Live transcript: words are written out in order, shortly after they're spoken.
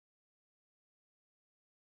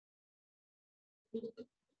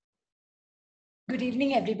Good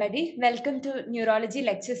evening, everybody. Welcome to Neurology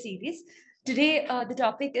Lecture Series. Today, the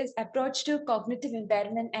topic is Approach to Cognitive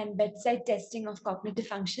Impairment and Bedside Testing of Cognitive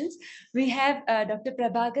Functions. We have Dr.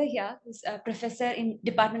 Prabhagar here, who's a professor in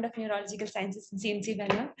Department of Neurological Sciences in CMC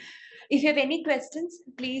Bangalore. If you have any questions,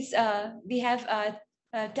 please, we have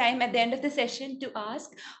time at the end of the session to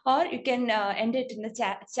ask, or you can enter it in the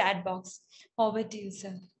chat box. Over to you,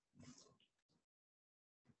 sir.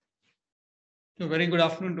 So very good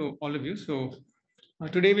afternoon to all of you.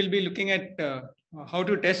 Today we'll be looking at how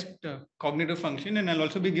to test cognitive function, and I'll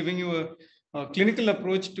also be giving you a clinical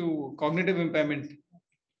approach to cognitive impairment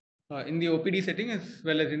in the OPD setting as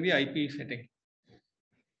well as in the IP setting.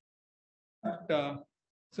 At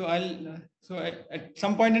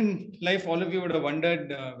some point in life, all of you would have wondered,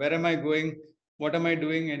 where am I going, what am I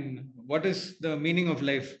doing, and what is the meaning of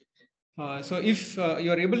life? So if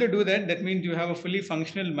you're able to do that, that means you have a fully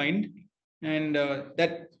functional mind, and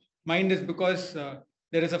that mind is because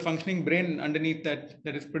there is a functioning brain underneath that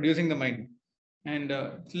is producing the mind. And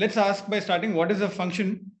so let's ask by starting, what is the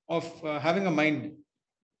function of having a mind?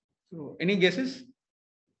 So any guesses?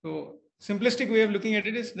 So simplistic way of looking at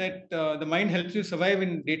it is that the mind helps you survive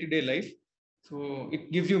in day-to-day life. So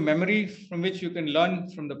it gives you memory from which you can learn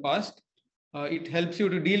from the past. It helps you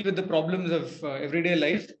to deal with the problems of everyday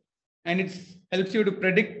life, and it helps you to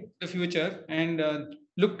predict the future and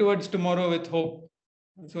look towards tomorrow with hope.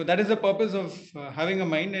 So that is the purpose of having a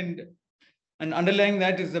mind, and underlying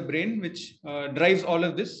that is the brain, which drives all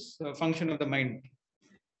of this function of the mind.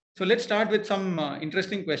 So let's start with some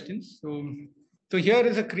interesting questions. So here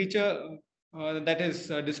is a creature that is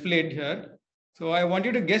displayed here. So I want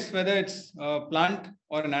you to guess whether it's a plant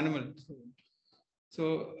or an animal.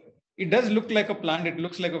 So it does look like a plant. It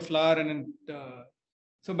looks like a flower,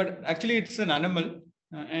 but actually it's an animal,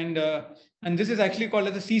 and this is actually called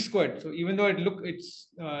as a sea squirt. So even though it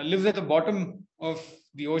lives at the bottom of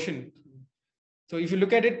the ocean. So if you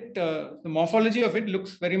look at it, the morphology of it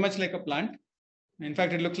looks very much like a plant. In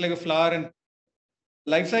fact, it looks like a flower, and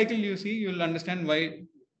life cycle you see, you'll understand why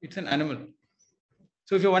it's an animal.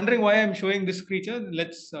 So if you're wondering why I'm showing this creature,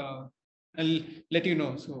 I'll let you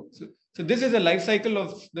know. So this is a life cycle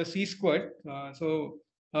of the sea squirt.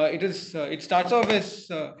 It starts off as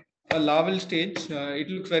a larval stage. It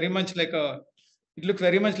looks very much like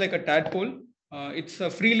a tadpole. It's a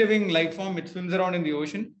free living life form. It swims around in the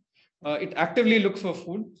ocean. It actively looks for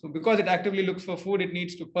food. So because it actively looks for food, it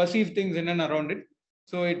needs to perceive things in and around it.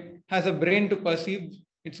 So it has a brain to perceive.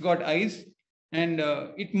 It's got eyes, and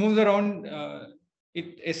it moves around.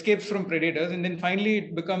 It escapes from predators, and then finally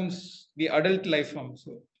it becomes the adult life form.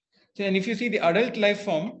 And if you see the adult life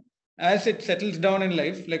form, as it settles down in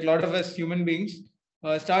life, like a lot of us human beings,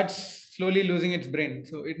 starts slowly losing its brain.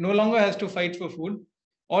 So it no longer has to fight for food.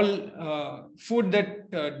 All food that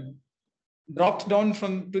drops down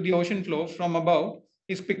to the ocean floor from above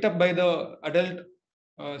is picked up by the adult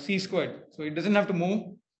sea squirt. So it doesn't have to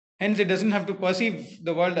move. Hence, it doesn't have to perceive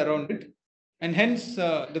the world around it. And hence,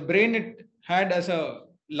 the brain it had as a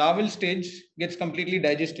larval stage gets completely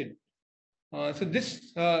digested. So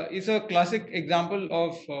this is a classic example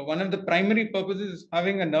of one of the primary purposes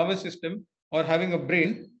having a nervous system or having a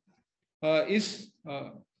brain is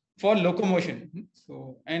for locomotion.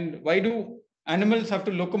 So, and why do animals have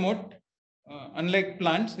to locomote? Unlike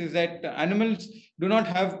plants, is that animals do not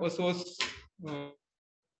have a source.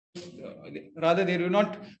 Rather, they do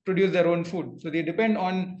not produce their own food. So they depend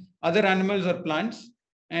on other animals or plants.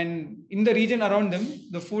 And in the region around them,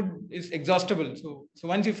 the food is exhaustible. So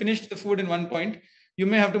once you finish the food in one point, you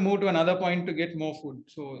may have to move to another point to get more food.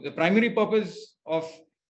 So the primary purpose of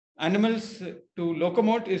animals to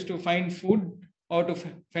locomote is to find food or to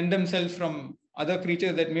fend themselves from other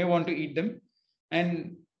creatures that may want to eat them.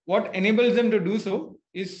 And what enables them to do so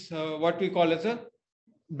is what we call as a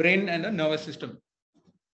brain and a nervous system.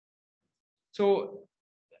 So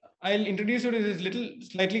I'll introduce you to this little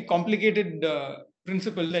slightly complicated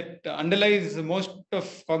principle that underlies most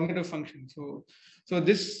of cognitive function. So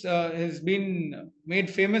this has been made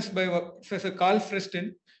famous by Professor Carl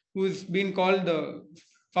Freston, who's been called the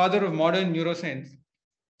father of modern neuroscience.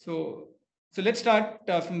 So let's start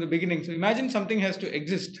from the beginning. So imagine something has to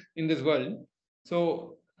exist in this world.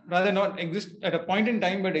 So rather not exist at a point in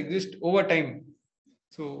time, but exist over time.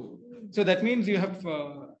 So that means you have.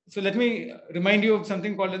 So let me remind you of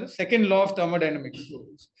something called as the second law of thermodynamics. So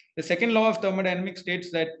the second law of thermodynamics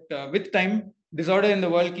states that with time, disorder in the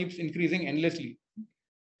world keeps increasing endlessly.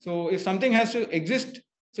 So if something has to exist,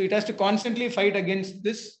 so it has to constantly fight against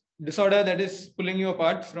this disorder that is pulling you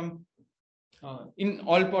apart from in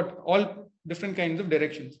all different kinds of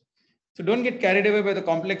directions. So don't get carried away by the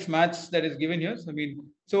complex maths that is given here.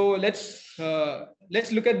 So let's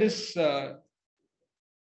look at this a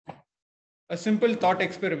simple thought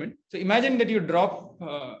experiment. So imagine that you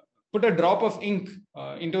put a drop of ink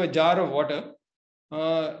into a jar of water.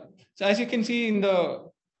 So as you can see in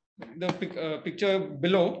the picture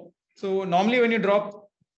below, so normally when you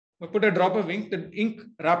put a drop of ink, the ink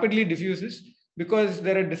rapidly diffuses because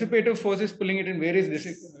there are dissipative forces pulling it in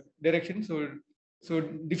various directions. So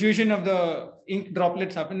diffusion of the ink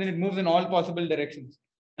droplets happen and it moves in all possible directions.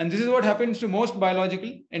 And this is what happens to most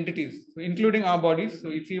biological entities, so including our bodies. So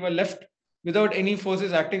if you were left without any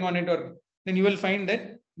forces acting on it, then you will find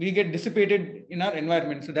that we get dissipated in our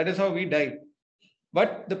environment. So that is how we die.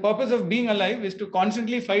 But the purpose of being alive is to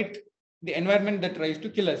constantly fight the environment that tries to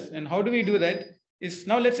kill us. And how do we do that? Is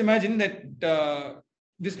now let's imagine that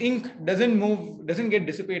this ink doesn't get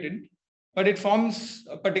dissipated, but it forms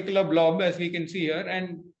a particular blob, as we can see here,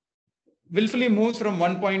 and willfully moves from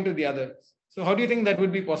one point to the other. So how do you think that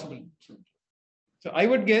would be possible? So I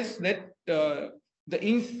would guess that the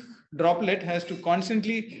ink droplet has to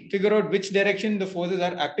constantly figure out which direction the forces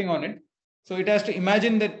are acting on it. So it has to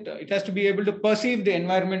imagine that it has to be able to perceive the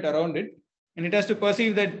environment around it, and it has to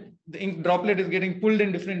perceive that the ink droplet is getting pulled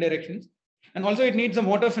in different directions. And also it needs a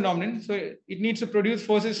motor phenomenon. So it needs to produce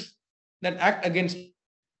forces that act against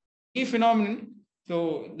any phenomenon.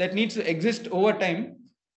 So that needs to exist over time,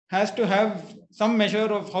 has to have some measure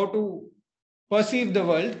of how to perceive the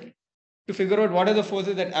world, to figure out what are the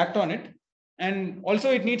forces that act on it. And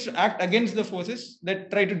also it needs to act against the forces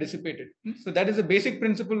that try to dissipate it. So that is the basic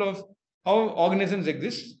principle of how organisms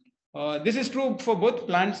exist. This is true for both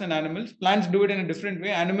plants and animals. Plants do it in a different way.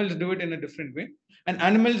 Animals do it in a different way. And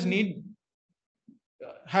animals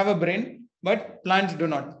have a brain, but plants do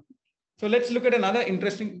not. So let's look at another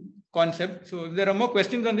interesting concept. So if there are more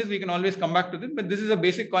questions on this, we can always come back to them. But this is a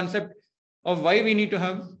basic concept of why we need to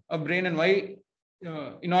have a brain and why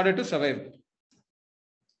in order to survive.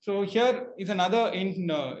 So here is another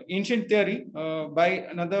ancient theory by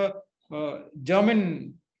another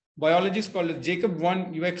German biologist called Jacob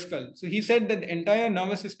von Uexküll. So he said that the entire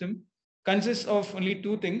nervous system consists of only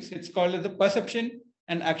two things. It's called the perception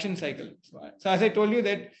and action cycle. So as I told you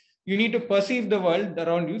that you need to perceive the world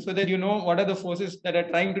around you so that you know what are the forces that are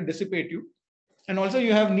trying to dissipate you. And also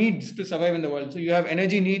you have needs to survive in the world. So you have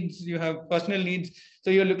energy needs, you have personal needs. So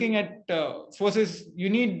you're looking at forces, you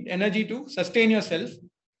need energy to sustain yourself.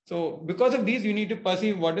 So because of these, you need to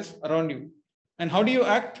perceive what is around you. And how do you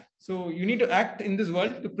act? So you need to act in this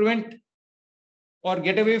world to prevent or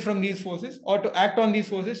get away from these forces, or to act on these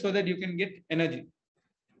forces so that you can get energy.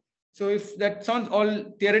 So if that sounds all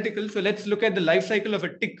theoretical, so let's look at the life cycle of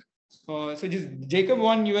a tick. So just Jacob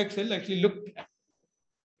von Uexküll actually looked at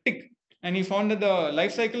tick, and he found that the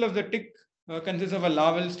life cycle of the tick consists of a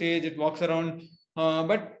larval stage. It walks around,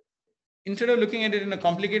 but instead of looking at it in a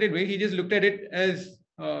complicated way, he just looked at it as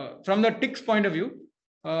from the tick's point of view.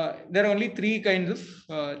 There are only three kinds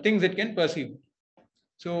of things it can perceive.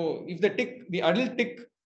 So if the adult tick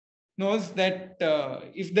knows that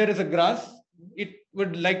if there is a grass, it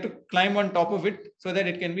would like to climb on top of it so that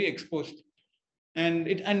it can be exposed.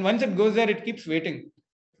 And once it goes there, it keeps waiting.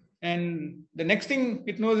 And the next thing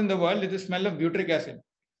it knows in the world is the smell of butyric acid.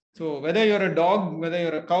 So whether you're a dog, whether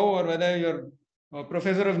you're a cow, or whether you're a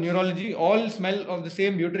professor of neurology, all smell of the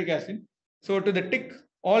same butyric acid. So to the tick,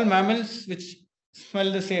 all mammals which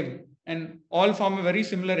smell the same and all form a very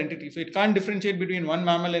similar entity. So it can't differentiate between one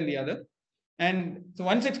mammal and the other. And so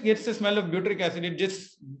once it gets the smell of butyric acid, it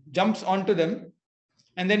just jumps onto them,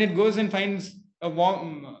 and then it goes and finds a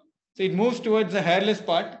warm. So it moves towards the hairless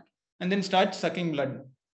part and then starts sucking blood.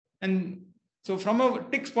 And so from a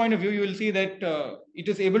tick's point of view, you will see that it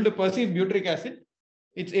is able to perceive butyric acid.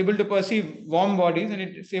 It's able to perceive warm bodies, and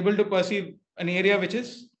it's able to perceive an area which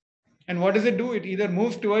is. And what does it do? It either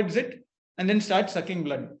moves towards it and then starts sucking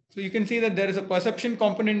blood. So you can see that there is a perception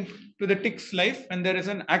component to the tick's life, and there is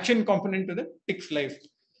an action component to the tick's life.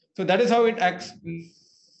 So that is how it acts.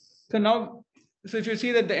 So if you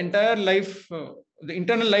see that the entire life, the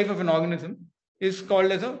internal life of an organism is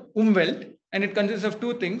called as a Umwelt, and it consists of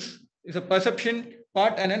two things. It's a perception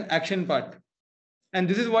part and an action part. And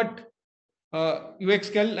this is what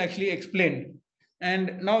Uexküll actually explained.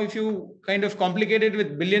 And now if you kind of complicate it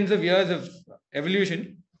with billions of years of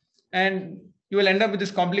evolution, and you will end up with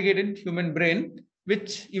this complicated human brain,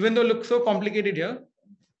 which even though looks so complicated here,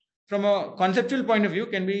 from a conceptual point of view,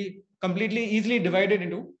 can be completely easily divided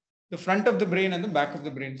into the front of the brain and the back of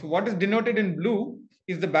the brain. So what is denoted in blue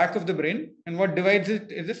is the back of the brain, and what divides it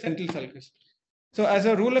is the central sulcus. So as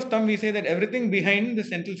a rule of thumb, we say that everything behind the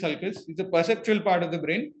central sulcus is the perceptual part of the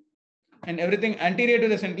brain, and everything anterior to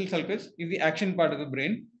the central sulcus is the action part of the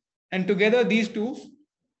brain. And together these two,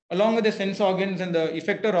 along with the sense organs and the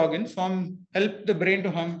effector organs, help the brain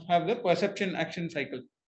to have the perception action cycle.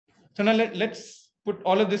 So now let's put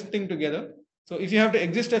all of this thing together. So if you have to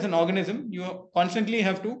exist as an organism, you constantly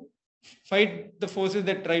have to fight the forces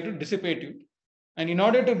that try to dissipate you. And in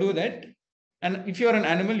order to do that, and if you're an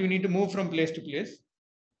animal, you need to move from place to place.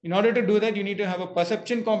 In order to do that, you need to have a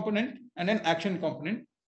perception component and an action component.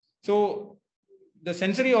 So the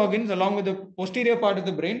sensory organs, along with the posterior part of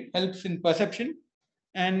the brain, helps in perception,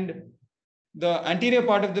 and the anterior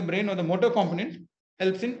part of the brain, or the motor component,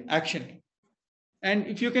 helps in action. And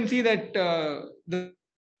if you can see that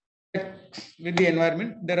with the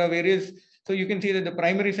environment, there are various. So you can see that the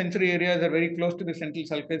primary sensory areas are very close to the central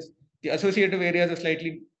sulcus. The associative areas are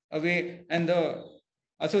slightly away, and the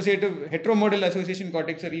associative heteromodal association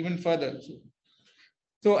cortex are even further.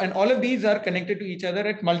 So, and all of these are connected to each other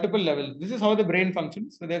at multiple levels. This is how the brain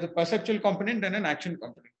functions. So there's a perceptual component and an action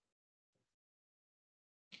component.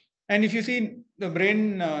 And if you see the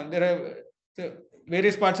brain, there are the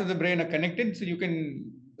various parts of the brain are connected. So you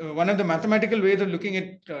can, one of the mathematical ways of looking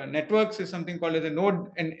at networks is something called as a node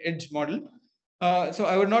and edge model. So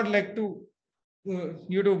I would not like to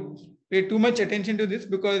you to pay too much attention to this,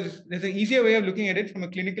 because there's an easier way of looking at it from a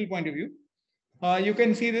clinical point of view. You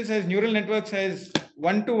can see this as neural networks as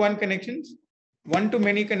one-to-one connections,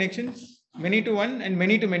 one-to-many connections, many-to-one, and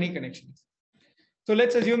many-to-many connections. So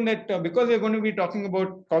let's assume that because we're going to be talking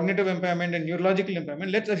about cognitive impairment and neurological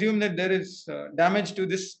impairment, let's assume that there is damage to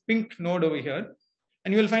this pink node over here.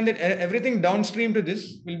 And you will find that everything downstream to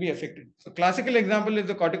this will be affected. So classical example is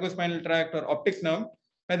the corticospinal tract or optic nerve,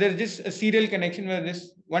 where there's just a serial connection, where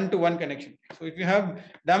this one-to-one connection. So if you have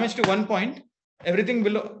damage to one point, everything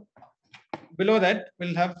below that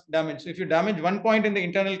will have damage. So if you damage one point in the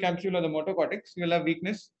internal capsule or the motor cortex, you will have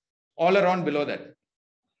weakness all around below that.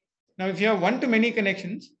 Now, if you have one-to-many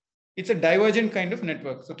connections, it's a divergent kind of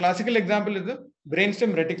network. So classical example is the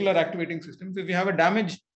brainstem reticular activating system. So if you have a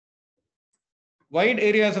damage, wide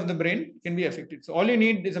areas of the brain can be affected. So all you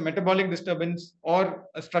need is a metabolic disturbance or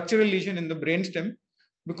a structural lesion in the brainstem.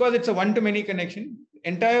 Because it's a one-to-many connection,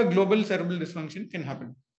 entire global cerebral dysfunction can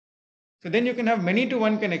happen. So then you can have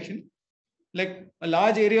many-to-one connection, like a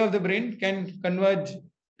large area of the brain can converge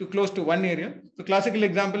to close to one area. So classical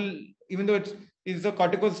example, even though it is the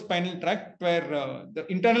corticospinal tract, where the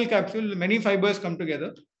internal capsule, many fibers come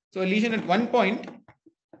together. So a lesion at one point,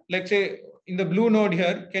 like say in the blue node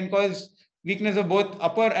here, can cause weakness of both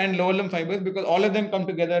upper and lower limb fibers, because all of them come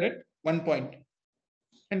together at one point.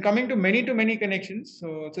 And coming to many connections,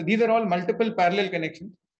 so these are all multiple parallel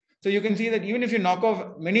connections. So you can see that even if you knock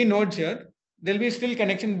off many nodes here, there'll be still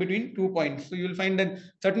connection between 2 points. So you'll find that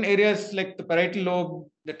certain areas like the parietal lobe,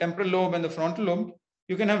 the temporal lobe, and the frontal lobe,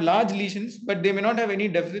 you can have large lesions, but they may not have any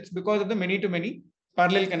deficits because of the many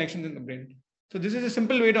parallel connections in the brain. So this is a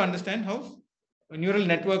simple way to understand how neural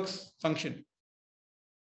networks function.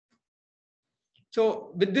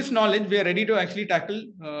 So with this knowledge, we are ready to actually tackle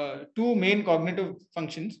two main cognitive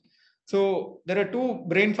functions. So there are two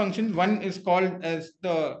brain functions. One is called as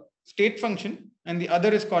the state function, and the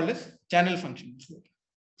other is called as channel function.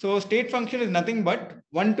 So state function is nothing but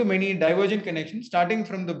one-to-many divergent connections starting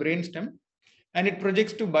from the brainstem, and it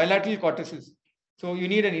projects to bilateral cortices. So you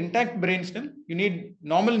need an intact brainstem. You need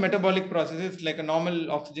normal metabolic processes like a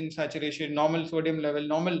normal oxygen saturation, normal sodium level,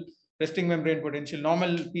 normal resting membrane potential,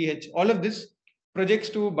 normal pH. All of this projects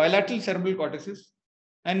to bilateral cerebral cortices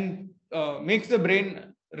and makes the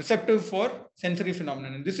brain receptive for sensory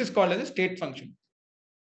phenomena. And this is called as a state function.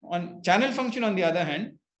 On channel function, on the other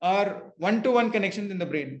hand, are one-to-one connections in the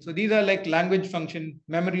brain. So these are like language function,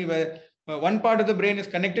 memory, where one part of the brain is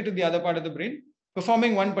connected to the other part of the brain,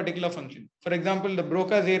 performing one particular function. For example, the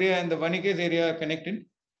Broca's area and the Wernicke's area are connected,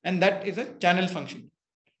 and that is a channel function.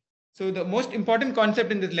 So the most important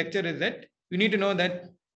concept in this lecture is that you need to know that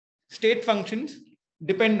state functions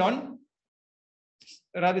depend on,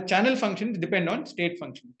 rather channel functions depend on state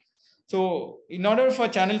functions. So in order for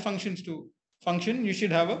channel functions to function, you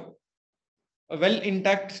should have a well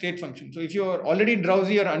intact state function. So if you are already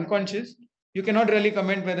drowsy or unconscious, you cannot really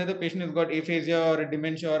comment whether the patient has got aphasia or a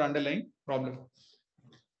dementia or underlying problem.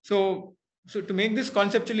 So to make this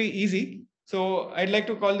conceptually easy, so I'd like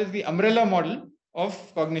to call this the umbrella model of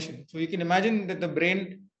cognition. So you can imagine that the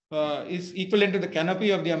brain is equivalent to the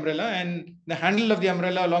canopy of the umbrella, and the handle of the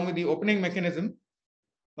umbrella along with the opening mechanism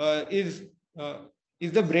is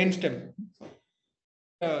the brainstem.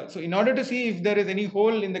 So in order to see if there is any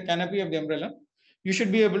hole in the canopy of the umbrella, you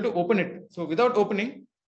should be able to open it. So without opening,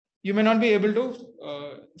 you may not be able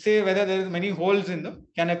to say whether there is many holes in the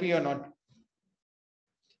canopy or not.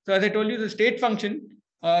 So as I told you, the state function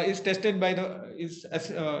is tested by is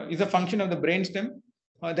a function of the brainstem.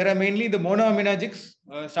 There are mainly the monoaminergics,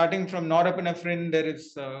 starting from norepinephrine. There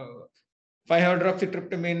is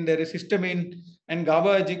 5-hydroxytryptamine, there is histamine, and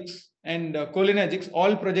GABAergics and cholinergics,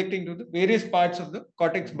 all projecting to the various parts of the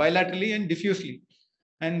cortex bilaterally and diffusely.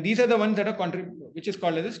 And these are the ones that are which is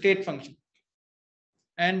called as a state function.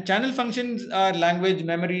 And channel functions are language,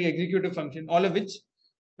 memory, executive function, all of which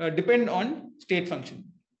depend on state function.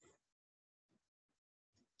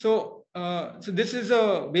 So this is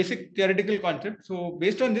a basic theoretical concept. So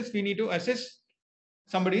based on this, we need to assess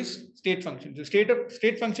somebody's state function. The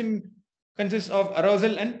state function consists of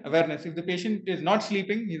arousal and awareness. If the patient is not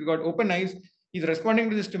sleeping, he's got open eyes, he's responding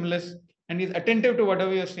to the stimulus, and he's attentive to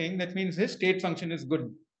whatever you're saying, that means his state function is good.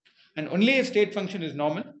 And only if state function is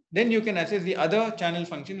normal, then you can assess the other channel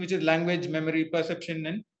function, which is language, memory, perception,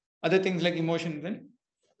 and other things like emotions. And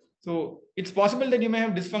so it's possible that you may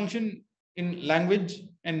have dysfunction in language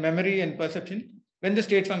and memory and perception when the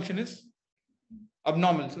state function is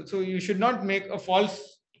abnormal. So you should not make a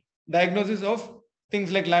false diagnosis of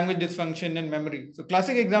things like language dysfunction and memory. So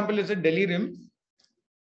classic example is a delirium.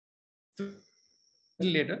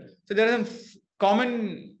 Later. So there are some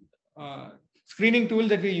common screening tools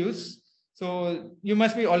that we use. So you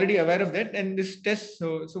must be already aware of that. And this test,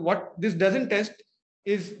 so what this doesn't test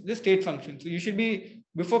is the state function. So you should be,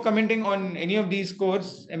 before commenting on any of these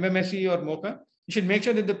scores, MMSE or MOCA, you should make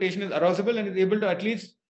sure that the patient is arousable and is able to at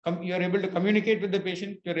least, you're able to communicate with the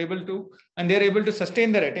patient, you're able to, and they're able to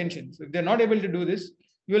sustain their attention. So if they're not able to do this,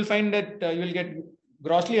 you will find that you will get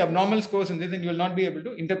grossly abnormal scores in this and you will not be able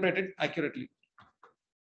to interpret it accurately.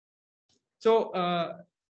 So,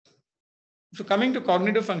 so coming to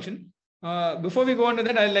cognitive function, before we go on to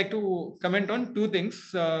that, I'd like to comment on two things.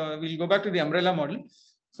 We'll go back to the umbrella model.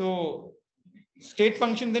 So state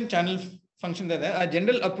functions and channel functions are there. Our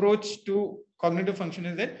general approach to cognitive function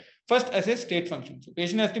is that first assess state function. So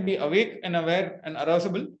patient has to be awake and aware and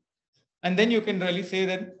arousable. And then you can really say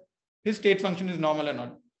that his state function is normal or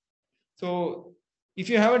not. So if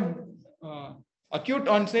you have a acute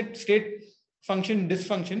onset state function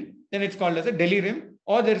dysfunction, then it's called as a delirium,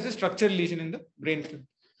 or there is a structural lesion in the brainstem.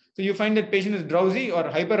 So you find that patient is drowsy or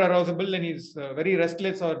hyper arousable and he's very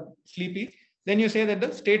restless or sleepy, then you say that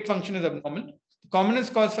the state function is abnormal. The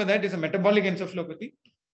commonest cause for that is a metabolic encephalopathy.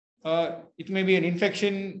 It may be an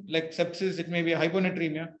infection like sepsis, it may be a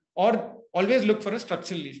hyponatremia, or always look for a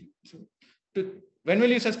structural lesion. So when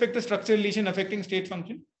will you suspect a structural lesion affecting state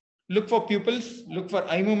function? Look for pupils, look for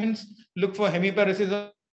eye movements, look for hemiparesis.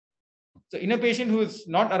 So in a patient who is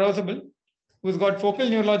not arousable, who's got focal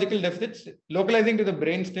neurological deficits localizing to the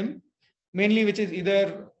brainstem, mainly which is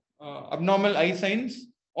either abnormal eye signs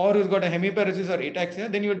or who's got a hemiparesis or ataxia,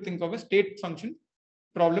 then you would think of a state function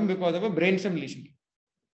problem because of a brainstem lesion.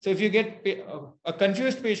 So if you get a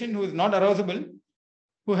confused patient who is not arousable,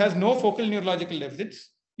 who has no focal neurological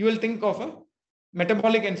deficits, you will think of a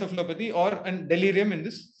metabolic encephalopathy or a delirium in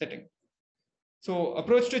this setting. So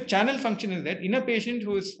approach to channel function is that in a patient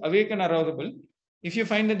who is awake and arousable, if you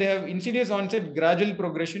find that they have insidious onset, gradual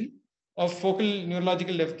progression of focal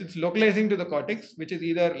neurological deficits localizing to the cortex, which is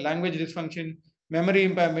either language dysfunction, memory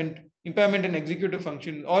impairment, impairment in executive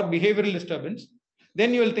function, or behavioral disturbance,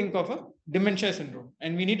 then you will think of a dementia syndrome.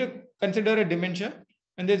 And we need to consider a dementia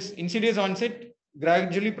and this insidious onset,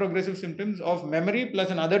 gradually progressive symptoms of memory plus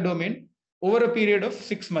another domain over a period of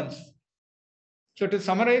 6 months. So to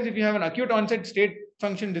summarize, if you have an acute onset state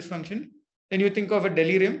function dysfunction, then you think of a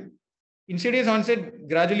delirium, insidious onset,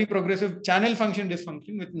 gradually progressive channel function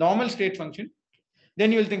dysfunction with normal state function,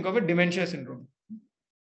 then you will think of a dementia syndrome.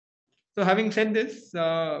 So having said this,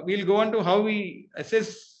 we'll go on to how we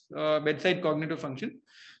assess bedside cognitive function.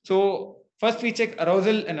 So first we check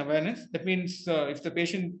arousal and awareness. That means if the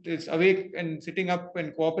patient is awake and sitting up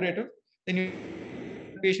and cooperative, then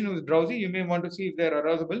the patient who is drowsy, you may want to see if they're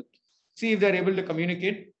arousable, see if they're able to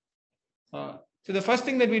communicate. So the first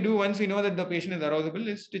thing that we do once we know that the patient is arousable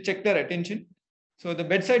is to check their attention. So the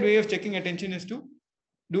bedside way of checking attention is to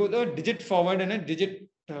do the digit forward and a digit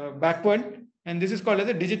backward, and this is called as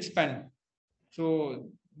a digit span. So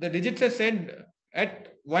the digits are said at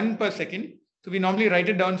 1 per second. So we normally write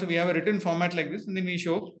it down. So we have a written format like this, and then we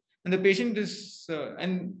show, and the patient is,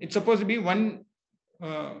 and it's supposed to be one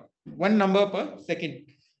number per second.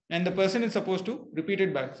 And the person is supposed to repeat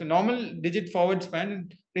it back. So normal digit forward span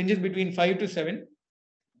ranges between 5 to 7.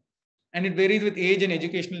 And it varies with age and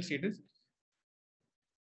educational status.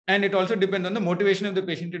 And it also depends on the motivation of the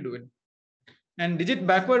patient to do it. And digit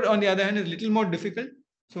backward, on the other hand, is a little more difficult.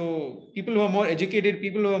 So people who are more educated,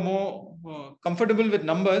 people who are more comfortable with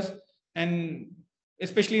numbers, and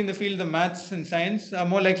especially in the field of maths and science, are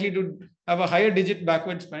more likely to have a higher digit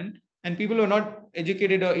backward span. And people who are not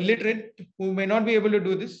educated or illiterate, who may not be able to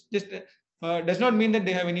do this, just does not mean that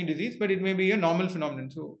they have any disease, but it may be a normal phenomenon.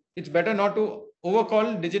 So it's better not to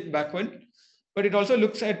overcall digit backward, but it also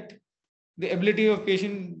looks at the ability of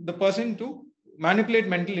the person to manipulate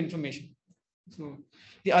mental information. So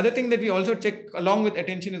the other thing that we also check along with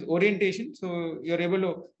attention is orientation. So they're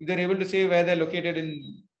able to say where they're located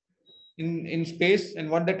in space and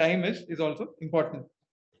what the time is also important.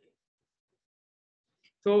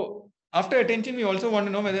 So after attention, we also want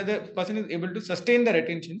to know whether the person is able to sustain their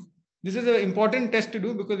attention. This is an important test to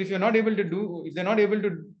do, because if they're not able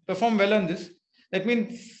to perform well on this, that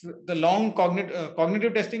means the long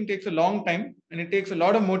cognitive testing takes a long time, and it takes a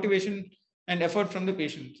lot of motivation and effort from the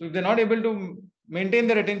patient. So if they're not able to maintain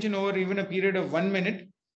their attention over even a period of 1 minute,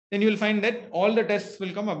 then you will find that all the tests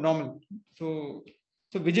will come abnormal. So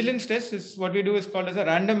vigilance test is what we do is called as a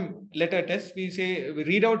random letter test. We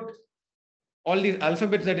read out all these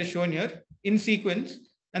alphabets that is shown here in sequence,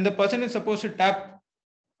 and the person is supposed to tap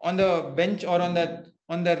on the bench or on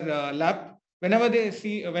their lap whenever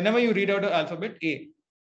you read out the alphabet A,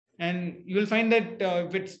 and you will find that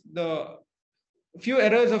if it's the few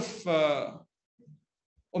errors of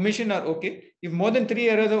omission are okay. If more than 3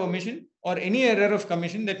 errors of omission or any error of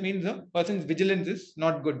commission, that means the person's vigilance is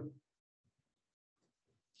not good.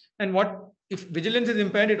 And if vigilance is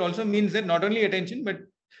impaired, it also means that not only attention, but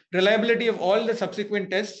reliability of all the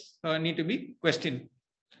subsequent tests need to be questioned.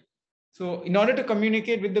 So in order to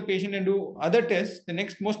communicate with the patient and do other tests, the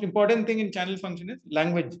next most important thing in channel function is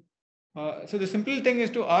language. So the simple thing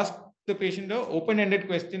is to ask the patient an open-ended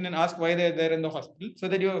question and ask why they're there in the hospital, so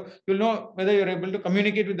that you'll know whether you're able to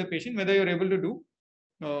communicate with the patient, whether you're able to do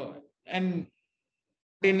and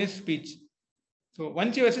spontaneous speech. So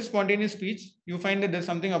once you assess spontaneous speech, you find that there's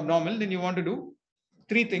something abnormal, then you want to do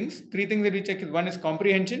three things that we check is: one is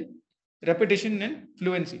comprehension, repetition, and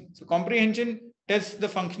fluency. So comprehension tests the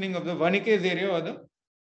functioning of the Wernicke's area, or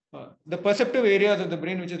the perceptive areas of the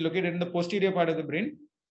brain, which is located in the posterior part of the brain.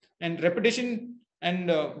 And repetition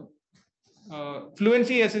and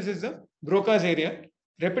fluency assesses the Broca's area.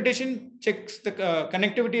 Repetition checks the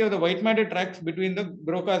connectivity of the white matter tracts between the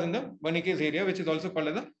Broca's and the Wernicke's area, which is also called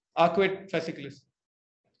as the arcuate fasciculus.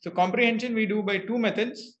 So comprehension we do by two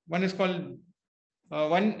methods. One is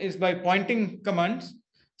by pointing commands.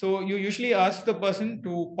 So you usually ask the person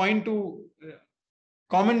to point to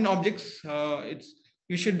common objects.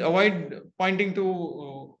 You should avoid pointing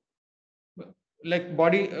to like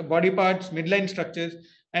body parts, midline structures,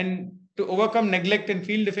 and to overcome neglect and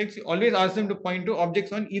field defects, you always ask them to point to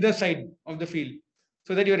objects on either side of the field,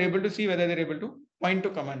 so that you're able to see whether they're able to point to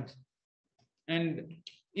commands. And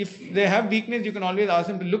if they have weakness, you can always ask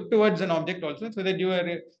them to look towards an object also, so that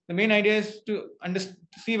the main idea is to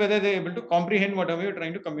see whether they're able to comprehend whatever you're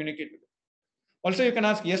trying to communicate with them. Also, you can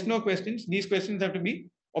ask yes/no questions. These questions have to be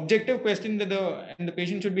objective questions and the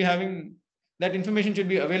patient should be having, that information should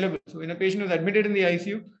be available. So when a patient is admitted in the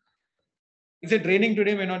ICU, is it raining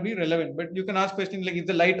today may not be relevant, but you can ask questions like, is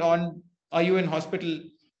the light on? Are you in hospital?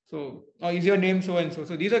 So, or is your name so and so?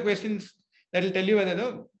 So these are questions that will tell you whether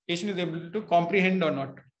the patient is able to comprehend or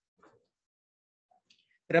not.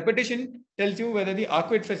 Repetition tells you whether the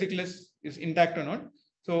arcuate fasciculus is intact or not.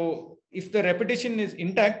 So if the repetition is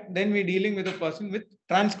intact, then we're dealing with a person with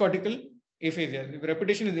transcortical aphasia. If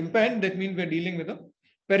repetition is impaired, that means we're dealing with a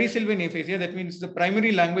perisylvian aphasia. That means the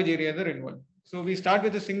primary language areas are involved. So we start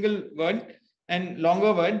with a single word and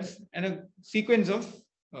longer words and a sequence of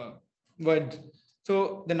words.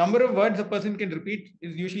 So the number of words a person can repeat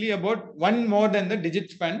is usually about one more than the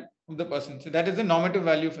digit span of the person. So that is the normative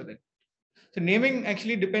value for that. So naming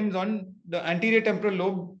actually depends on the anterior temporal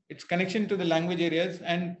lobe, its connection to the language areas,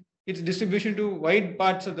 and its distribution to wide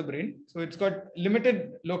parts of the brain. So it's got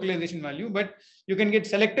limited localization value, but you can get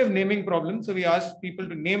selective naming problems. So we ask people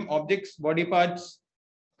to name objects, body parts,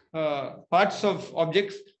 parts of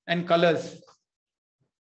objects, and colors.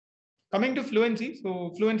 Coming to fluency.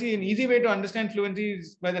 So fluency, an easy way to understand fluency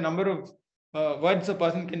is by the number of words a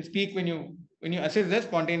person can speak when you assess their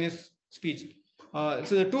spontaneous speech. So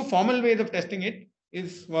the two formal ways of testing it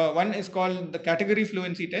is, one is called the category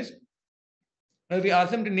fluency test, where we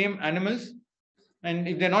ask them to name animals, and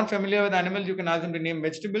if they're not familiar with animals, you can ask them to name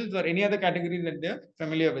vegetables or any other categories that they're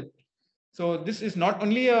familiar with. So this is not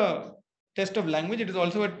only a test of language, it is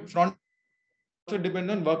also also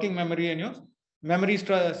depends on working memory and your memory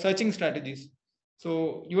searching strategies.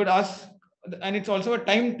 So you would ask, and it's also a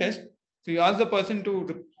time test. So you ask the person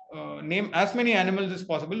to name as many animals as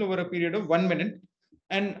possible over a period of 1 minute.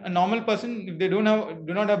 And a normal person, if they do not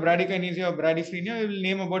have bradykinesia or bradyphrenia, will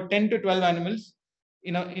name about 10 to 12 animals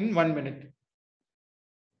in 1 minute.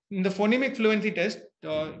 In the phonemic fluency test,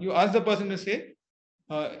 you ask the person to say,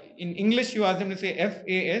 in English, you ask them to say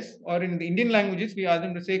FAS, or in the Indian languages, we ask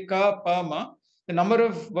them to say Ka, Pa, Ma, the number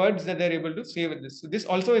of words that they're able to say with this. So this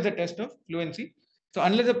also is a test of fluency. So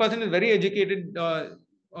unless the person is very educated, a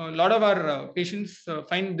lot of our patients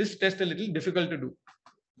find this test a little difficult to do.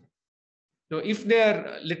 So if they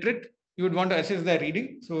are literate, you would want to assess their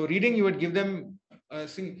reading. So reading, you would give them,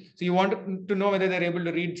 so you want to know whether they're able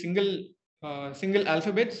to read single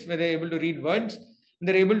alphabets, whether they're able to read words,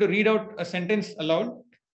 they're able to read out a sentence aloud,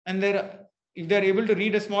 and if they're able to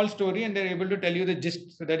read a small story and they're able to tell you the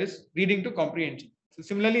gist, so that is reading to comprehension. So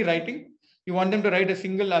similarly, writing, you want them to write a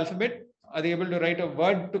single alphabet. Are they able to write a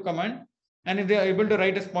word to command? And if they are able to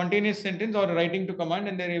write a spontaneous sentence or writing to command,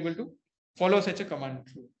 and they're able to follow such a command.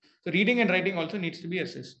 So reading and writing also needs to be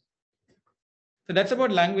assessed. So that's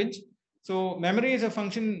about language. So memory is a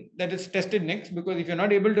function that is tested next, because if you're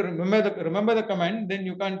not able to remember the command, then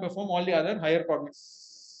you can't perform all the other higher cognitive.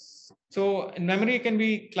 So memory can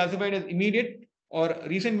be classified as immediate or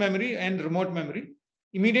recent memory and remote memory.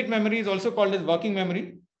 Immediate memory is also called as working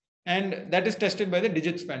memory, and that is tested by the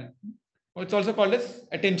digit span. It's also called as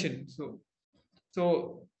attention.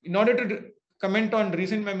 So in order to comment on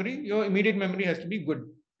recent memory, your immediate memory has to be good.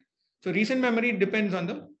 So recent memory depends on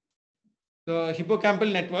the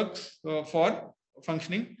hippocampal networks for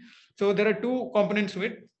functioning. So there are two components to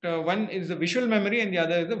it. One is the visual memory and the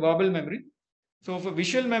other is the verbal memory. So for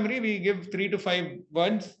visual memory, we give 3 to 5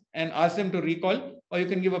 words and ask them to recall, or you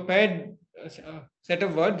can give a paired set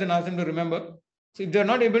of words and ask them to remember. So if they're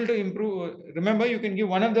not able to remember, you can give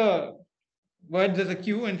one of the words as a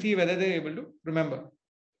cue and see whether they're able to remember.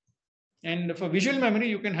 And for visual memory,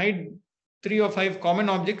 you can hide 3 or 5 common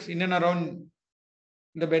objects in and around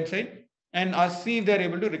the bedside and see if they're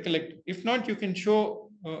able to recollect. If not, you can show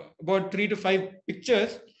about 3 to 5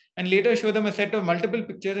 pictures and later show them a set of multiple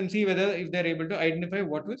pictures and see whether if they're able to identify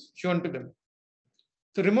what was shown to them.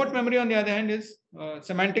 So remote memory, on the other hand, is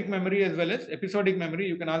semantic memory as well as episodic memory.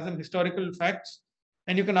 You can ask them historical facts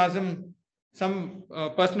and you can ask them some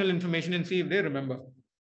personal information and see if they remember.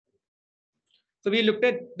 So we looked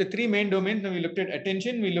at the 3 main domains. Now we looked at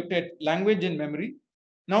attention, we looked at language and memory.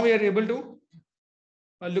 Now we are able to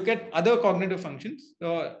look at other cognitive functions.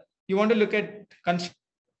 So you want to look at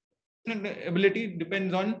ability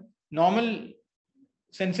depends on normal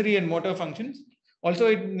sensory and motor functions. Also,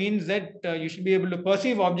 it means that you should be able to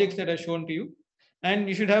perceive objects that are shown to you, and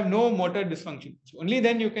you should have no motor dysfunction. So only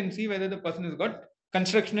then you can see whether the person has got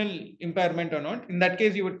constructional impairment or not. In that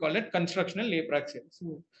case, you would call it constructional apraxia.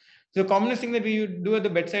 So the commonest thing that we do at the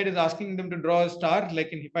bedside is asking them to draw a star,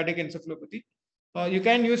 like in hepatic encephalopathy. You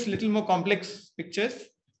can use little more complex pictures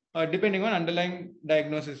depending on underlying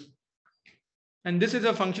diagnosis. And this is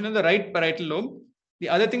a function of the right parietal lobe. The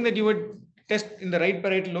other thing that you would test in the right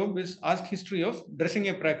parietal lobe is ask history of dressing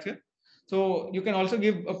apraxia. So you can also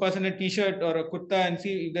give a person a t-shirt or a kurta and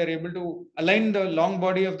see if they're able to align the long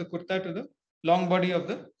body of the kurta to the long body of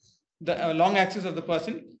the long axis of the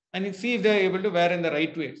person, and see if they're able to wear in the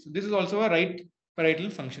right way. So this is also a right parietal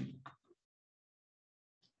function.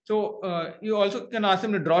 So you also can ask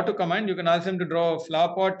them to draw to command. You can ask them to draw a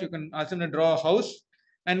flower pot. You can ask them to draw a house.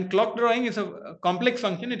 And clock drawing is a complex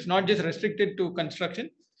function. It's not just restricted to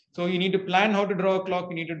construction. So you need to plan how to draw a clock.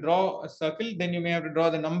 You need to draw a circle. Then you may have to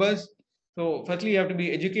draw the numbers. So firstly, you have to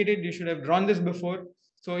be educated. You should have drawn this before.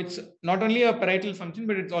 So it's not only a parietal function,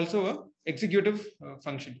 but it's also a executive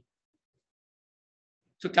function.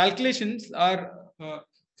 So calculations are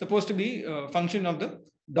supposed to be a function of the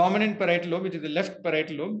dominant parietal lobe, which is the left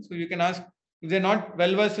parietal lobe. So you can ask, if they're not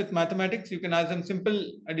well versed with mathematics, you can ask them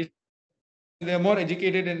simple addition. If they're more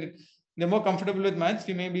educated and they're more comfortable with maths,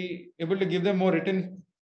 you may be able to give them more written.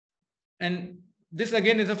 And this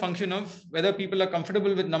again is a function of whether people are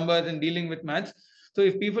comfortable with numbers and dealing with maths. So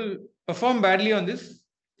if people perform badly on this,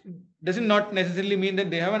 does not necessarily mean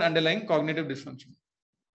that they have an underlying cognitive dysfunction.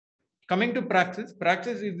 Coming to praxis,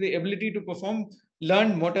 praxis is the ability to perform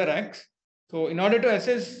learned motor acts. So in order to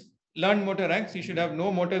assess learned motor acts, you should have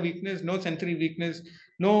no motor weakness, no sensory weakness,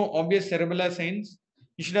 no obvious cerebellar signs.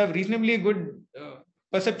 You should have reasonably good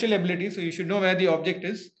perceptual ability. So you should know where the object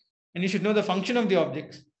is, and you should know the function of the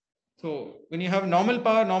objects. So when you have normal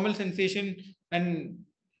power, normal sensation, and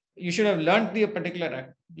you should have learned the particular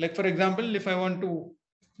act. Like for example, if I want to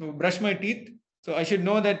brush my teeth, so I should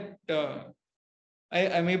know that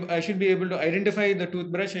I should be able to identify the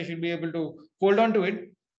toothbrush. I should be able to hold on to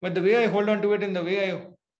it. But the way I hold on to it and the way I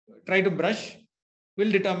try to brush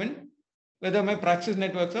will determine whether my praxis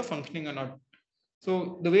networks are functioning or not.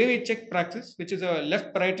 So the way we check praxis, which is a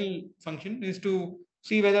left parietal function, is to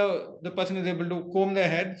see whether the person is able to comb their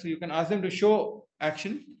hair. So you can ask them to show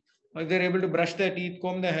action, or if they're able to brush their teeth,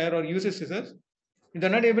 comb their hair, or use a scissors. If they're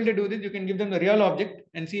not able to do this, you can give them the real object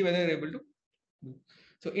and see whether they're able to do.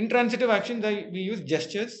 So intransitive actions, we use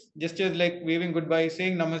gestures like waving goodbye,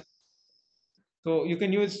 saying namaste. So you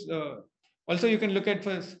can use, also you can look at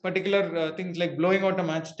for particular things like blowing out a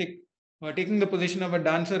matchstick, or taking the position of a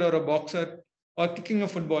dancer or a boxer, or kicking a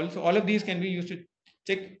football. So all of these can be used to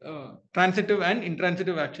check transitive and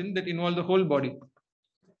intransitive action that involve the whole body.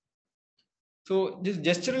 So this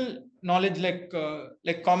gestural knowledge,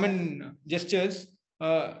 like common gestures,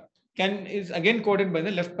 is again coded by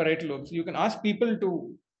the left parietal lobe. So you can ask people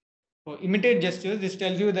to imitate gestures. This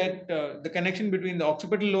tells you that the connection between the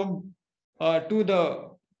occipital lobe to the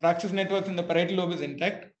praxis networks in the parietal lobe is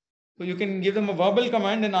intact. So you can give them a verbal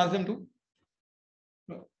command and ask them to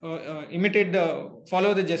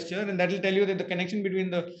follow the gesture, and that will tell you that the connection between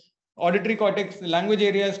the auditory cortex, the language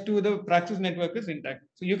areas to the praxis network is intact.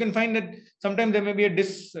 So you can find that sometimes there may be a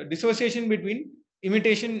dissociation between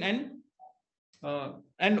imitation and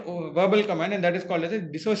verbal command, and that is called as a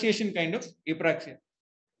dissociation kind of apraxia.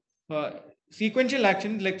 Sequential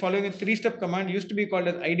actions like following a 3-step command used to be called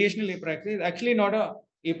as ideational apraxia. It's actually not a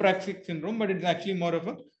apraxic syndrome, but it's actually more of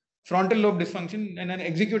a frontal lobe dysfunction and an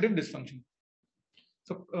executive dysfunction.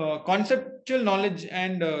 So conceptual knowledge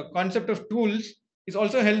and concept of tools is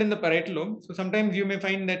also held in the parietal lobe. So sometimes you may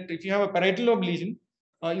find that if you have a parietal lobe lesion,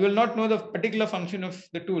 you will not know the particular function of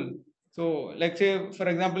the tool. So like say, for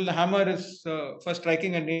example, the hammer is for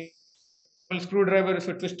striking a nail, screwdriver is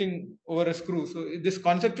for twisting over a screw. So this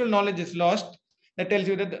conceptual knowledge is lost. That tells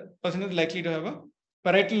you that the person is likely to have a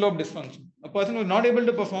parietal lobe dysfunction. A person who is not able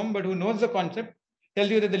to perform but who knows the concept tells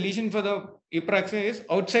you that the lesion for the apraxia is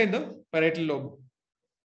outside the parietal lobe.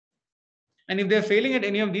 And if they're failing at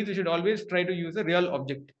any of these, you should always try to use a real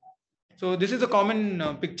object. So this is a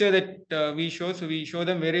common picture that we show. So we show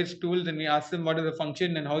them various tools and we ask them what is the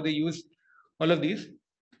function and how they use all of these.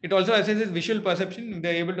 It also assesses visual perception. If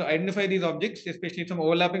they're able to identify these objects, especially some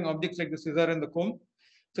overlapping objects like the scissor and the comb.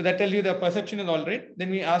 So that tells you the perception is all right. Then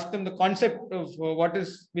we ask them the concept of what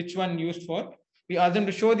is which one used for. We ask them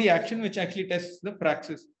to show the action which actually tests the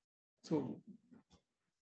praxis. So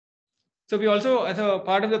we also, as a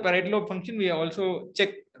part of the parietal lobe function, we also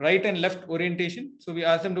check right and left orientation. So we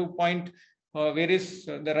ask them to point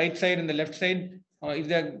the right side and the left side.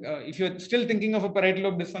 If you're still thinking of a parietal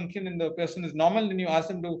lobe dysfunction and the person is normal, then you ask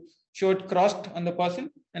them to show it crossed on the person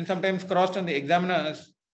and sometimes crossed on the examiner,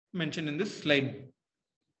 as mentioned in this slide.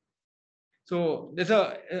 So there's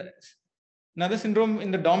another syndrome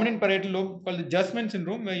in the dominant parietal lobe called the Gerstmann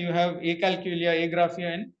syndrome, where you have acalculia,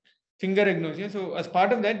 agraphia, and finger agnosia. So as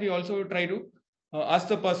part of that, we also try to ask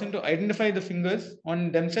the person to identify the fingers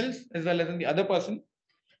on themselves as well as on the other person.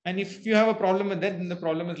 And if you have a problem with that, then the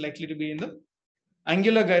problem is likely to be in the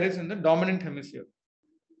angular gyrus in the dominant hemisphere.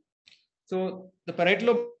 So the parietal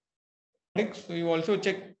lobe, so you also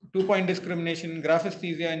check 2-point discrimination,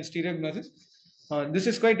 graphesthesia, and stereognosis. This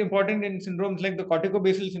is quite important in syndromes like the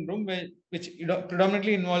corticobasal syndrome, which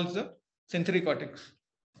predominantly involves the sensory cortex.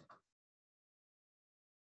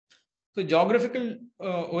 So geographical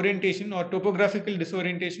orientation or topographical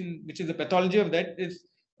disorientation, which is the pathology of that, is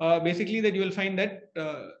basically that you will find that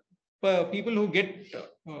people who get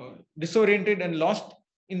disoriented and lost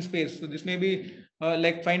in space. So this may be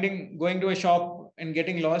like going to a shop and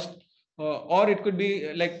getting lost, or it could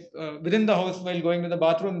be like within the house while going to the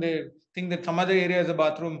bathroom, they think that some other area is a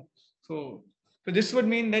bathroom. So this would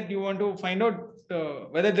mean that you want to find out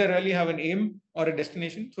whether they really have an aim or a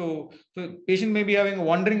destination. So patient may be having a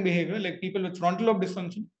wandering behavior, like people with frontal lobe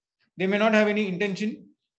dysfunction. They may not have any intention,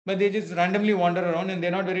 but they just randomly wander around and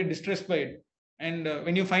they're not very distressed by it. And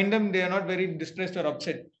when you find them, they are not very distressed or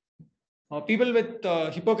upset. People with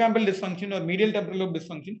hippocampal dysfunction or medial temporal lobe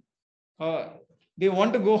dysfunction, they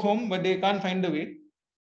want to go home, but they can't find the way.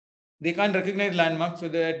 They can't recognize landmarks, so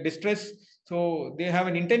they're distressed. So they have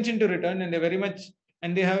an intention to return, and they're very much,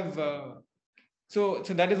 and they have. So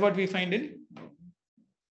that is what we find in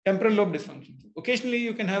temporal lobe dysfunction. Occasionally,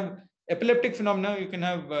 you can have epileptic phenomena. You can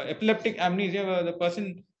have epileptic amnesia, where the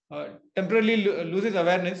person temporarily loses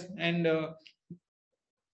awareness, and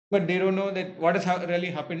but they don't know that what has really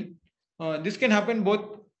happened. This can happen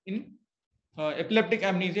both in epileptic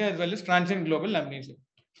amnesia as well as transient global amnesia.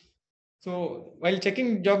 So while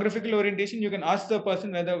checking geographical orientation, you can ask the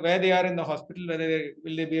person where they are in the hospital, whether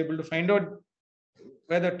will they be able to find out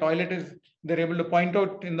where the toilet is. They're able to point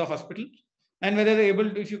out in the hospital, and whether they're able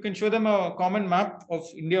to, if you can show them a common map of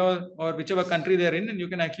India or whichever country they're in, and you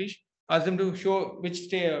can actually ask them to show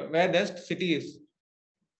where their city is.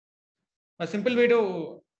 A simple way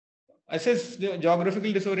to assess the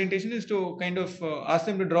geographical disorientation is to kind of ask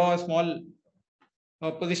them to draw a small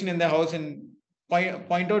position in their house and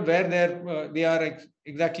point out where they are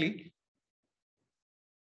exactly.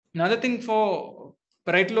 Another thing for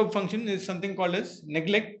parietal lobe function is something called as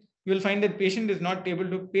neglect. You will find that patient is not able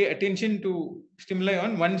to pay attention to stimuli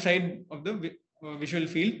on one side of the visual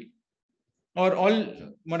field or all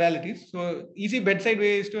modalities. So easy bedside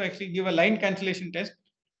way is to actually give a line cancellation test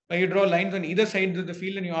where you draw lines on either sides of the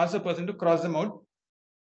field and you ask the person to cross them out.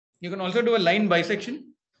 You can also do a line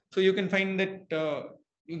bisection. So you can find that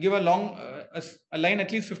you give a line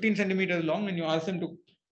at least 15 centimeters long and you ask them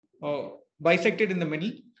to bisect it in the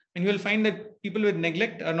middle, and you will find that people with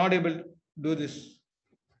neglect are not able to do this.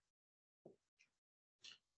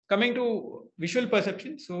 Coming to visual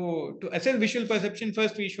perception. So to assess visual perception,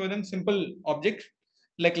 first we show them simple objects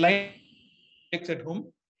like line objects at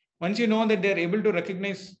home. Once you know that they are able to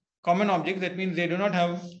recognize common objects, that means they do not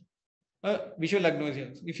have a visual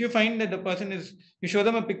agnosia. If you find that the person you show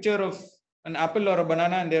them a picture of an apple or a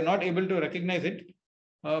banana and they are not able to recognize it,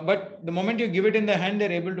 but the moment you give it in their hand,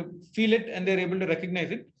 they're able to feel it and they're able to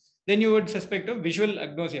recognize it, then you would suspect of visual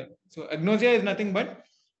agnosia. So agnosia is nothing but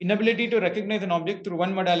inability to recognize an object through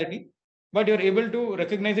one modality, but you're able to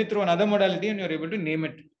recognize it through another modality and you're able to name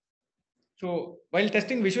it. So while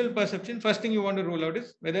testing visual perception, first thing you want to rule out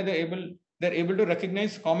is whether they're able to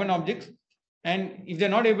recognize common objects, and if they're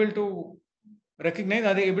not able to recognize,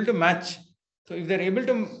 are they able to match? So if they're able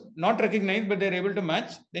to not recognize but they're able to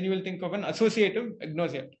match, then you will think of an associative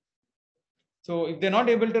agnosia. So if they're not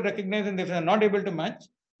able to recognize and if they're not able to match,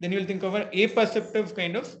 then you'll think of an aperceptive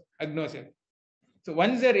kind of agnosia. So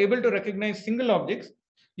once they're able to recognize single objects,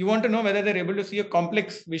 you want to know whether they're able to see a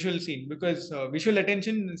complex visual scene, because visual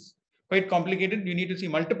attention is quite complicated. You need to see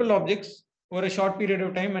multiple objects over a short period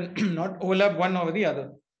of time and not overlap one over the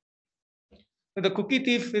other. So the cookie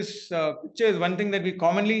thief picture is one thing that we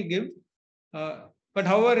commonly give. But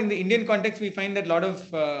however, in the Indian context, we find that a lot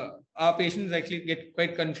of our patients actually get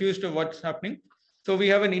quite confused of what's happening. So we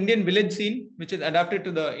have an Indian village scene, which is adapted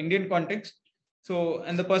to the Indian context. So,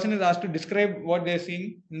 and the person is asked to describe what they're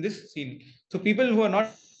seeing in this scene. So people who are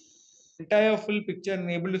not entire full picture and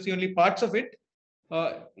able to see only parts of it,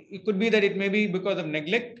 it could be that it may be because of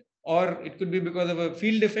neglect or it could be because of a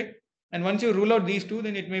field defect. And once you rule out these two,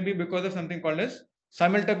 then it may be because of something called as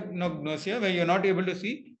simultagnosia, where you're not able to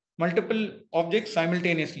see multiple objects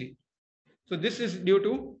simultaneously. So this is due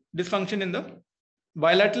to dysfunction in the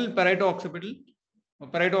bilateral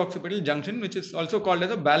parieto-occipital junction, which is also called as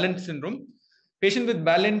a balance syndrome. Patients with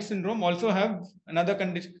balance syndrome also have another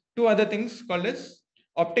condition, two other things called as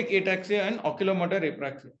optic ataxia and oculomotor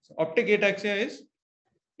apraxia. So optic ataxia is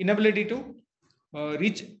inability to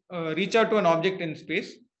reach out to an object in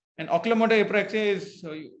space, and oculomotor apraxia is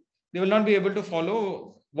they will not be able to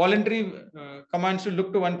follow voluntary commands to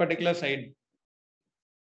look to one particular side.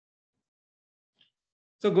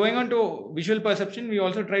 So going on to visual perception, we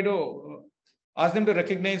also try to ask them to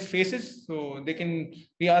recognize faces. So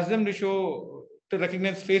we ask them to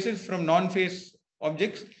recognize faces from non-face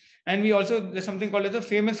objects. And there's something called as a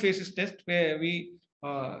famous faces test, where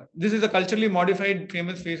this is a culturally modified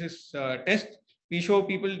famous faces test. We show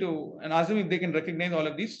people and ask them if they can recognize all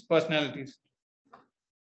of these personalities.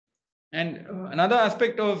 And another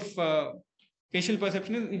aspect of facial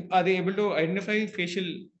perception is, are they able to identify facial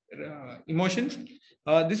emotions?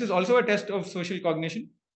 This is also a test of social cognition.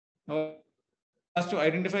 Us to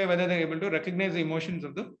identify whether they're able to recognize the emotions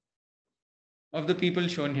of the people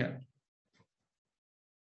shown here.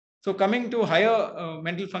 So coming to higher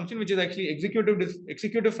mental function, which is actually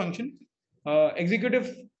executive function.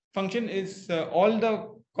 Executive function is all the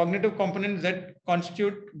cognitive components that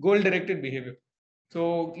constitute goal-directed behavior.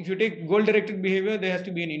 So if you take goal-directed behavior, there has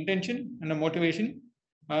to be an intention and a motivation,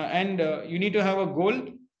 and you need to have a goal.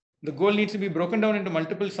 The goal needs to be broken down into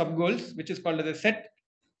multiple sub-goals, which is called as a set.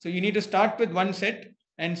 So you need to start with one set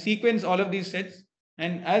and sequence all of these sets.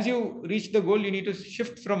 And as you reach the goal, you need to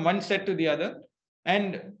shift from one set to the other.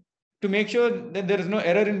 And to make sure that there is no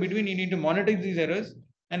error in between, you need to monitor these errors.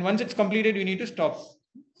 And once it's completed, you need to stop.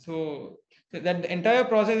 So that the entire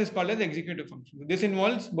process is called as executive function. This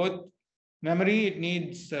involves both memory, it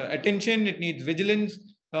needs attention, it needs vigilance,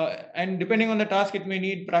 and depending on the task, it may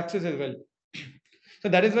need praxis as well. So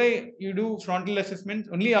that is why you do frontal assessment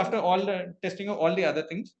only after all the testing of all the other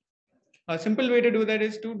things. A simple way to do that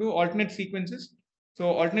is to do alternate sequences. So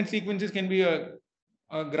alternate sequences can be a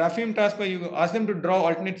graphium task where you ask them to draw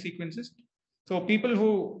alternate sequences. So people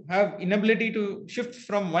who have inability to shift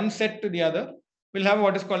from one set to the other will have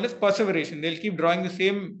what is called as perseveration. They'll keep drawing the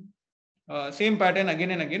same pattern again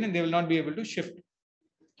and again, and they will not be able to shift.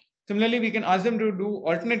 Similarly, we can ask them to do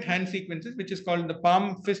alternate hand sequences, which is called the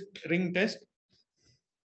palm fist ring test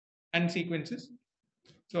and sequences.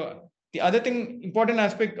 So the other thing, important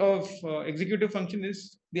aspect of executive function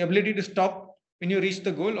is the ability to stop when you reach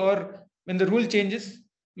the goal, or when the rule changes,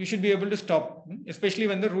 you should be able to stop, especially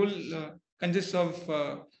when the rule consists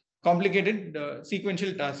of complicated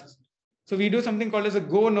sequential tasks. So we do something called as a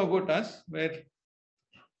go no go task, where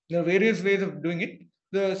there are various ways of doing it.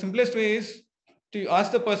 The simplest way is to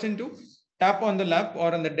ask the person to tap on the lap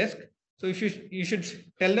or on the desk. So if you should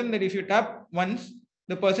tell them that if you tap once,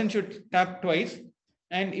 the person should tap twice,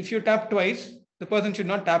 and if you tap twice, the person should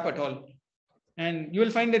not tap at all. And you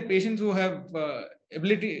will find that patients who have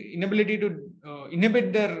inability to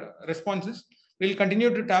inhibit their responses will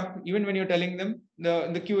continue to tap even when you're telling them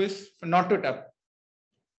the cue is for not to tap.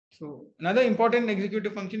 So another important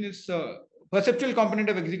executive function is perceptual component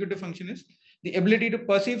of executive function is the ability to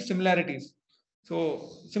perceive similarities. So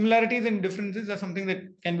similarities and differences are something that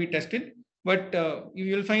can be tested, but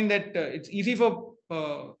you will find that it's easy for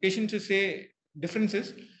patients to say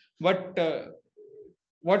differences, but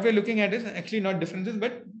what we're looking at is actually not differences,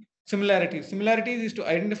 but similarities. Similarities is to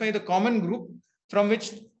identify the common group from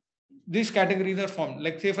which these categories are formed.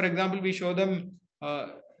 Like say, for example, we show them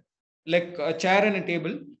like a chair and a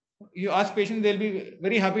table. You ask patients, they'll be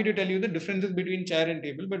very happy to tell you the differences between chair and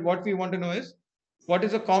table. But what we want to know is what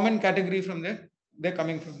is a common category from there they're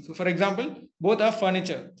coming from. So, for example, both are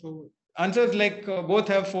furniture. So, answers like both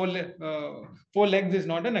have four legs is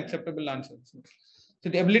not an acceptable answer. So,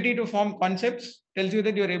 the ability to form concepts tells you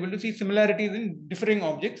that you're able to see similarities in differing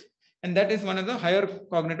objects, and that is one of the higher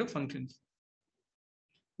cognitive functions.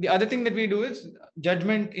 The other thing that we do is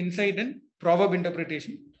judgment, insight, and proverb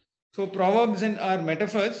interpretation. So proverbs and are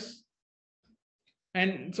metaphors,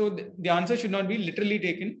 and so the answer should not be literally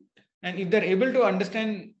taken. And if they're able to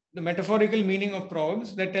understand the metaphorical meaning of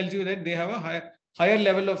proverbs, that tells you that they have a higher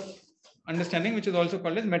level of understanding, which is also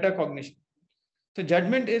called as metacognition. So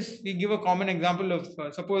judgment is, we give a common example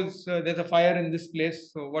of suppose there's a fire in this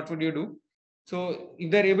place, so what would you do? So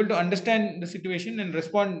if they're able to understand the situation and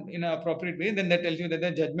respond in an appropriate way, then that tells you that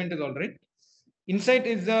their judgment is all right. Insight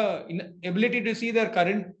is the ability to see their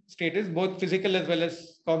current status, both physical as well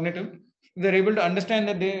as cognitive. If they're able to understand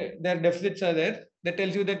that their deficits are there, that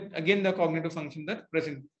tells you that again the cognitive functions are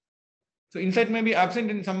present. So insight may be absent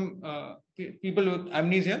in some people with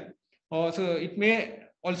amnesia, or so it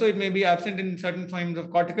may be absent in certain forms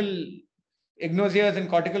of cortical agnosias and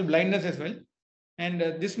cortical blindness as well. And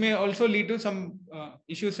this may also lead to some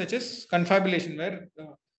issues such as confabulation, where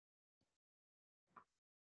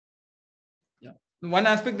one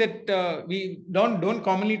aspect that we don't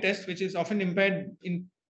commonly test, which is often impaired in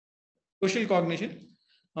social cognition.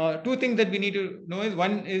 Two things that we need to know is,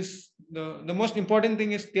 one is the most important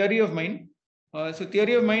thing is theory of mind. So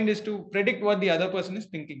theory of mind is to predict what the other person is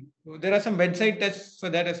thinking. So there are some bedside tests for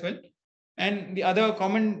that as well. And the other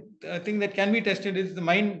common thing that can be tested is the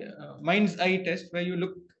mind's eye test, where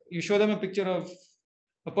you show them a picture of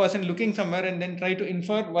a person looking somewhere and then try to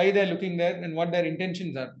infer why they're looking there and what their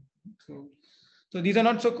intentions are. So these are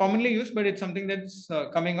not so commonly used, but it's something that's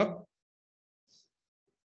coming up.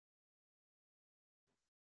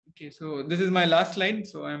 Okay, so this is my last slide.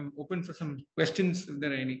 So I'm open for some questions if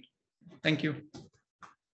there are any. Thank you.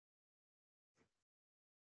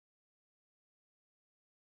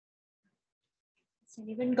 Has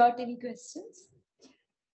anyone got any questions?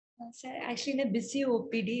 Sir, actually in a busy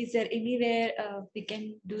OPD, is there anywhere we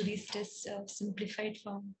can do these tests simplified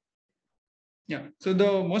form? Yeah, so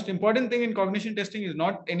the most important thing in cognition testing is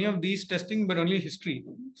not any of these testing, but only history.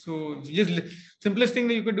 So just simplest thing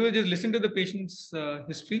that you could do is just listen to the patient's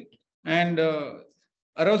history, and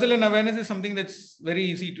arousal and awareness is something that's very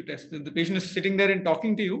easy to test. If the patient is sitting there and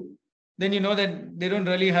talking to you, then you know that they don't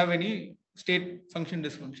really have any state function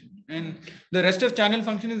dysfunction, and the rest of channel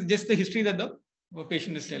function is just the history that the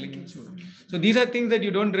patient is telling you. So these are things that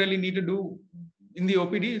you don't really need to do in the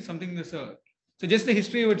OPD. It's something that's so just the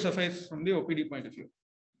history would suffice from the OPD point of view.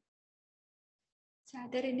 So are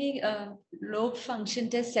there any lobe function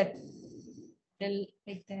tests like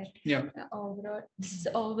that? Yeah. Overall, this is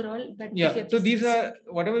overall, but yeah. So these are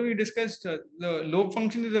whatever we discussed. The lobe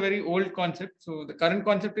function is a very old concept. So the current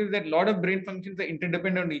concept is that a lot of brain functions are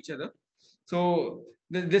interdependent on each other. So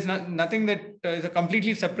there's nothing that is a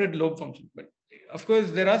completely separate lobe function. But of course,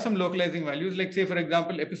 there are some localizing values. Like say, for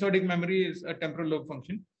example, episodic memory is a temporal lobe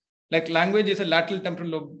function. Like language is a lateral temporal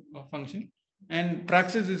lobe function, and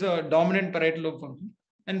praxis is a dominant parietal lobe function.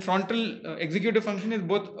 And frontal executive function is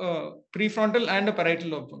both prefrontal and a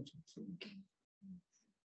parietal lobe function.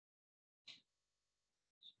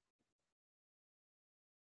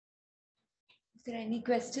 If there are any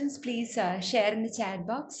questions, please share in the chat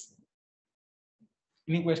box.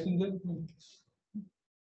 Any questions?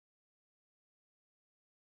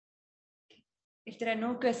 If there are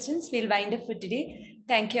no questions, we'll wind up for today.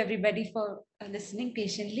 Thank you, everybody, for listening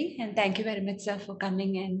patiently. And thank you very much, sir, for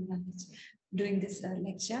coming and doing this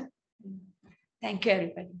lecture. Thank you,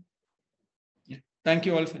 everybody. Yeah. Thank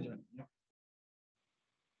you all for joining.